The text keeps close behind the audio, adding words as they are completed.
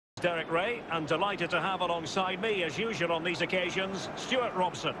Derek Ray, and delighted to have alongside me, as usual on these occasions, Stuart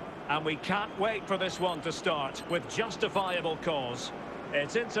Robson. And we can't wait for this one to start, with justifiable cause.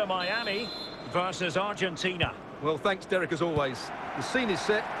 It's Inter Miami versus Argentina. Well, thanks, Derek, as always. The scene is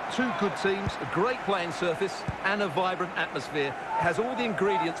set, two good teams, a great playing surface, and a vibrant atmosphere. It has all the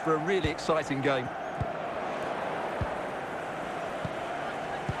ingredients for a really exciting game.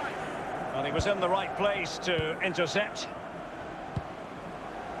 And he was in the right place to intercept.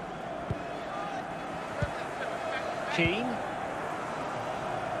 Keane.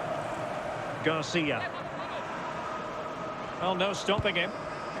 Garcia. Well, no stopping him.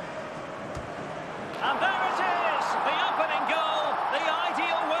 And there it is! The opening goal, the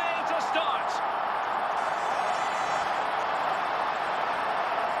ideal way to start.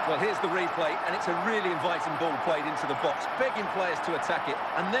 Well, here's the replay, and it's a really inviting ball played into the box, begging players to attack it.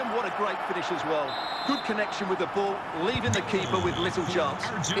 And then what a great finish as well. Good connection with the ball, leaving the keeper with little chance.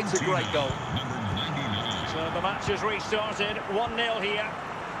 It's a great goal. So the match has restarted, 1-0 here.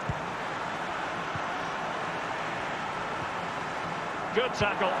 Good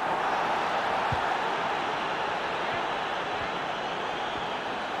tackle.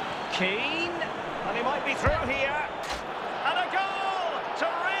 Keane, and he might be through here. And a goal to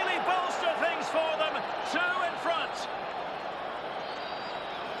really bolster things for them. Two in front.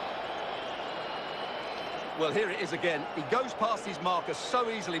 Well, here it is again. He goes past his marker so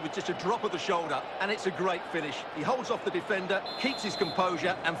easily with just a drop of the shoulder, and it's a great finish. He holds off the defender, keeps his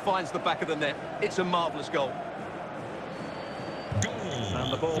composure, and finds the back of the net. It's a marvellous goal.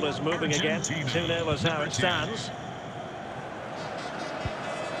 And the ball is moving again. 2-0 is how it stands.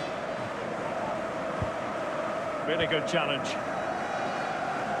 Really good challenge.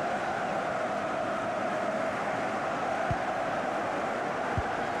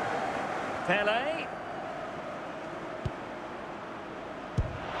 Pele.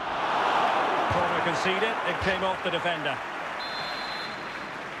 Corner conceded. It came off the defender.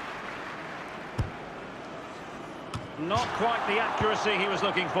 Not quite the accuracy he was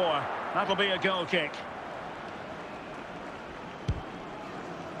looking for. That'll be a goal kick.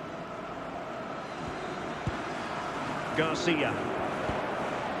 Garcia.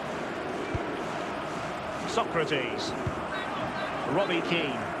 Socrates. Robbie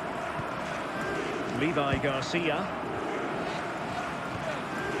Keane. Levi Garcia.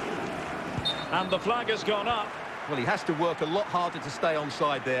 And the flag has gone up. Well, he has to work a lot harder to stay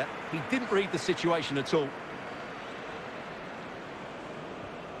onside there. He didn't read the situation at all.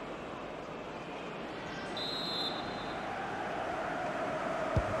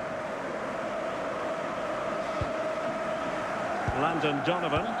 Landon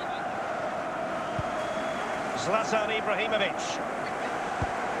Donovan. Zlatan Ibrahimovic.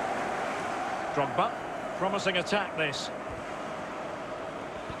 Drogba. Promising attack, this.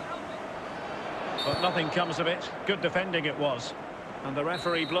 But nothing comes of it. Good defending it was. And the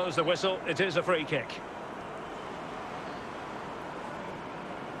referee blows the whistle. It is a free kick.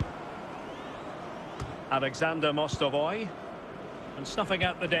 Alexander Mostovoy. And snuffing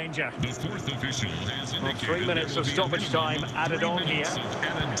out the danger. The fourth official has Well, 3 minutes of stoppage time added on here.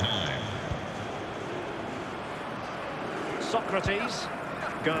 Socrates.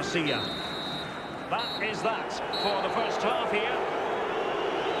 Garcia. That is that for the first half here.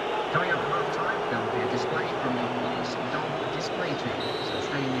 Coming up half time, there will be a display from the Women's Dog Display Team, so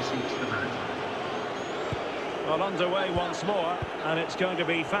train your seats for that. Well, underway once more, and it's going to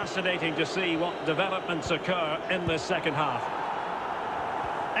be fascinating to see what developments occur in this second half.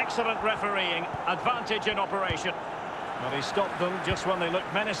 Excellent refereeing, advantage in operation. But he stopped them just when they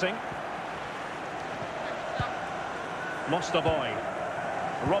looked menacing. Mostovoy.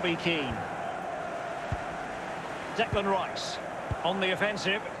 Robbie Keane. Declan Rice on the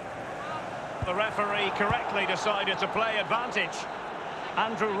offensive. The referee correctly decided to play advantage.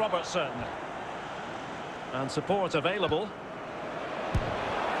 Andrew Robertson. And support available.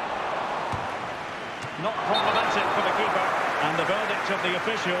 Not problematic for the keeper. And the verdict of the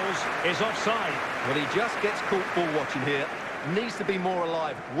officials is offside. Well, he just gets caught ball watching here. Needs to be more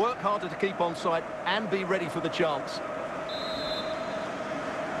alive, work harder to keep onside, and be ready for the chance.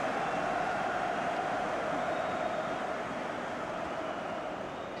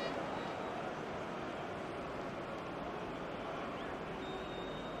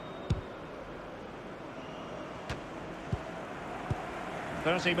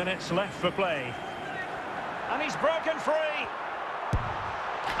 .30 minutes left for play. And he's broken free.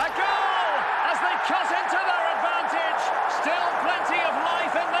 A goal as they cut into their advantage. Still plenty of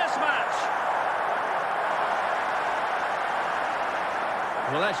life in this match.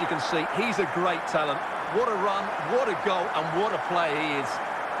 Well, as you can see, he's a great talent. What a run, what a goal, and what a player he is.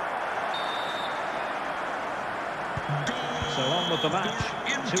 of the match.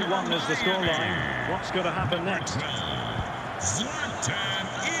 2-1 is the scoreline. What's going to happen next? Zlatan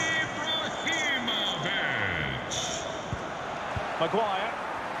Ibrahimovic. Maguire.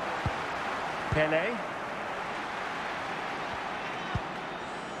 Pele.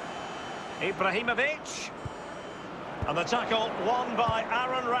 Ibrahimovic. And the tackle won by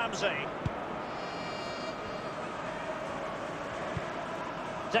Aaron Ramsey.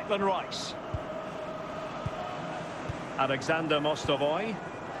 Declan Rice. Alexander Mostovoy.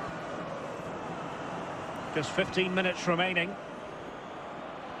 Just 15 minutes remaining.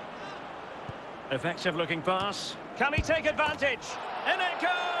 Effective looking pass. Can he take advantage? In it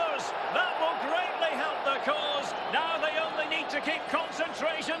goes! That will greatly help the cause. Now they only need to keep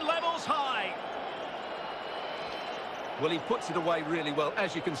concentration levels high. Well, he puts it away really well,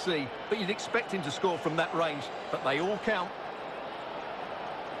 as you can see. But you'd expect him to score from that range. But they all count.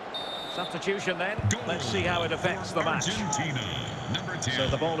 Substitution then. Let's see how it affects the match. Number 10. So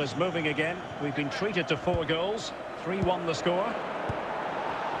the ball is moving again. We've been treated to 4 goals. 3-1 the score.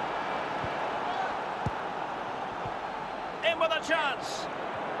 In with a chance.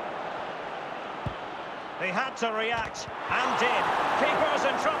 He had to react and did. Keeper's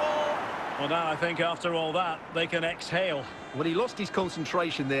in trouble. Well, now I think after all that, they can exhale. Well, he lost his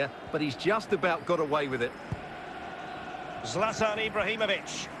concentration there, but he's just about got away with it. Zlatan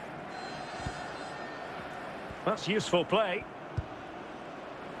Ibrahimovic. That's useful play.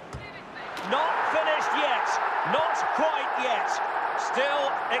 Not finished yet. Not quite yet.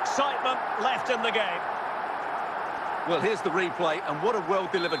 Still excitement left in the game. Well, here's the replay, and what a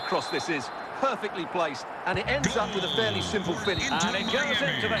well-delivered cross this is. Perfectly placed, and it ends up with a fairly simple finish. And it goes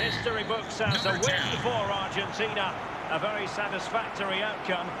into the history books as a win for Argentina. A very satisfactory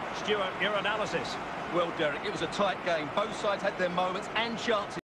outcome. Stuart, your analysis? Well, Derek, it was a tight game. Both sides had their moments and chances.